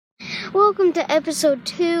Welcome to episode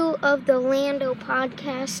 2 of the Lando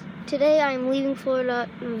podcast. Today I am leaving Florida.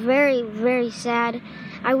 Very, very sad.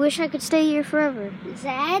 I wish I could stay here forever.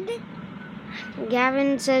 Zad?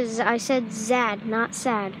 Gavin says I said Zad, not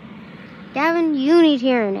sad. Gavin, you need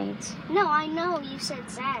hearing aids. No, I know you said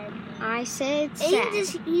Zad. I said sad.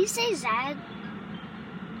 Did you say Zad?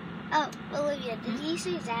 Oh, Olivia, did you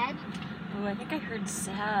say Zad? Oh, I think I heard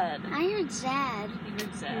sad. I heard Zad. You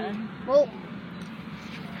heard sad? Well,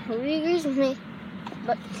 nobody agrees with me.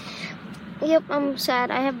 But, yep, I'm sad.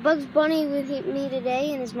 I have Bugs Bunny with me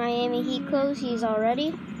today in his Miami Heat clothes. He's all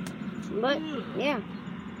ready. But, yeah.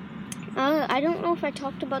 I don't know if I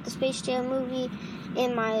talked about the Space Jam movie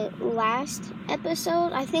in my last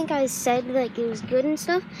episode. I think I said, like, it was good and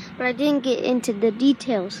stuff, but I didn't get into the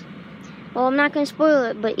details. Well, I'm not going to spoil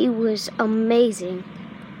it, but it was amazing.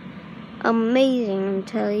 Amazing, I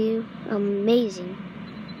tell you. Amazing.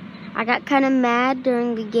 I got kind of mad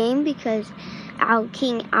during the game because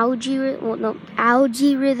King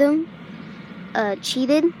Algae Rhythm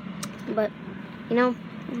cheated. But, you know,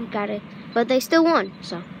 got it. But they still won,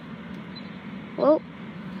 so. Well,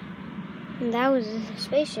 that was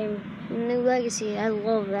Space Jam, New Legacy. I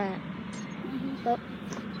love that. But,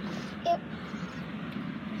 yeah,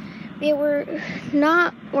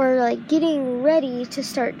 we're like getting ready to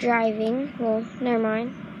start driving. Well, never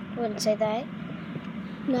mind. I wouldn't say that.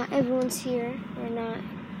 Not everyone's here. We're not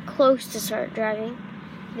close to start driving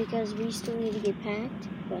because we still need to get packed.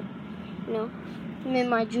 But, you know, I'm in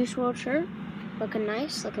my Juice WRLD shirt. Looking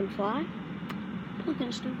nice, looking fly.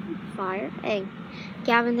 Looking stupid. Fire. Hey,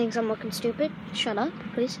 Gavin thinks I'm looking stupid. Shut up,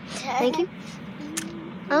 please. Thank you.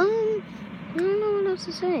 I don't know what else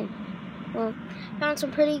to say. Well, found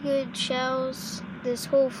some pretty good shells this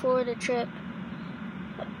whole Florida trip.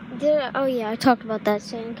 I talked about that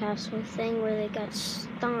sandcastle thing where they got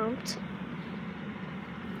stomped.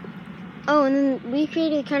 Oh, and then we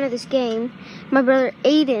created kind of this game. My brother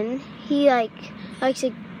Aiden, he likes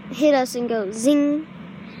to hit us and go zing.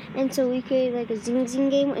 And so we created like a zing zing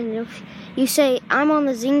game, and if you say I'm on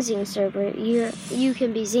the zing zing server, you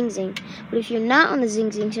can be zing zing. But if you're not on the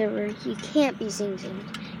zing zing server, you can't be zing zing.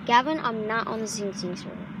 Gavin, I'm not on the zing zing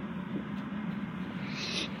server.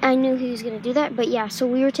 I knew he was gonna do that, but yeah. So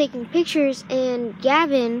we were taking pictures, and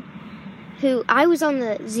Gavin, I was on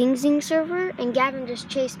the zing zing server, and Gavin just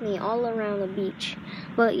chased me all around the beach.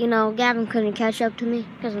 But you know, Gavin couldn't catch up to me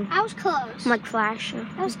because I was close. I'm like Flash.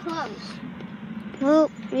 I was close. Well,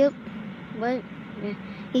 yep, but yeah.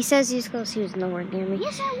 He says he's close. He was nowhere near me.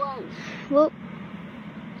 Yes, I was. Well,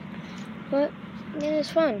 but it was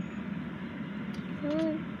fun.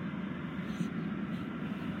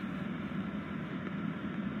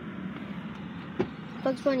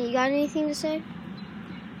 Bugs Bunny, you got anything to say?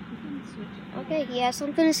 Okay, he has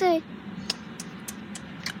something to say.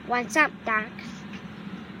 What's up, Doc?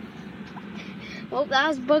 Well, that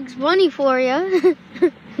was Bugs Bunny for you.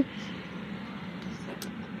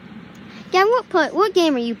 Gavin, what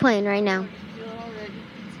game are you playing right now?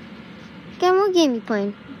 Gavin, what game are you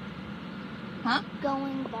playing? Huh?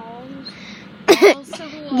 Going balls.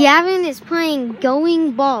 Gavin is playing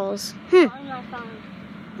Going Balls. On my phone.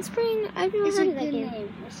 It's pretty. I've never It's heard a of that good game. name.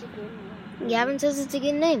 It's a good name. Gavin says it's a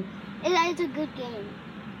good name. It's a good game.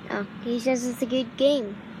 Oh, he says it's a good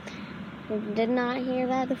game. I did not hear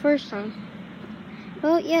that the first time.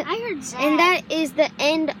 Well, yeah. I heard Zad. And that is the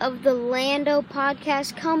end of the Lando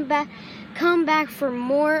podcast. Come back for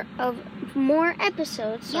more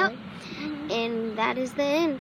episodes. Yep. And that is the end.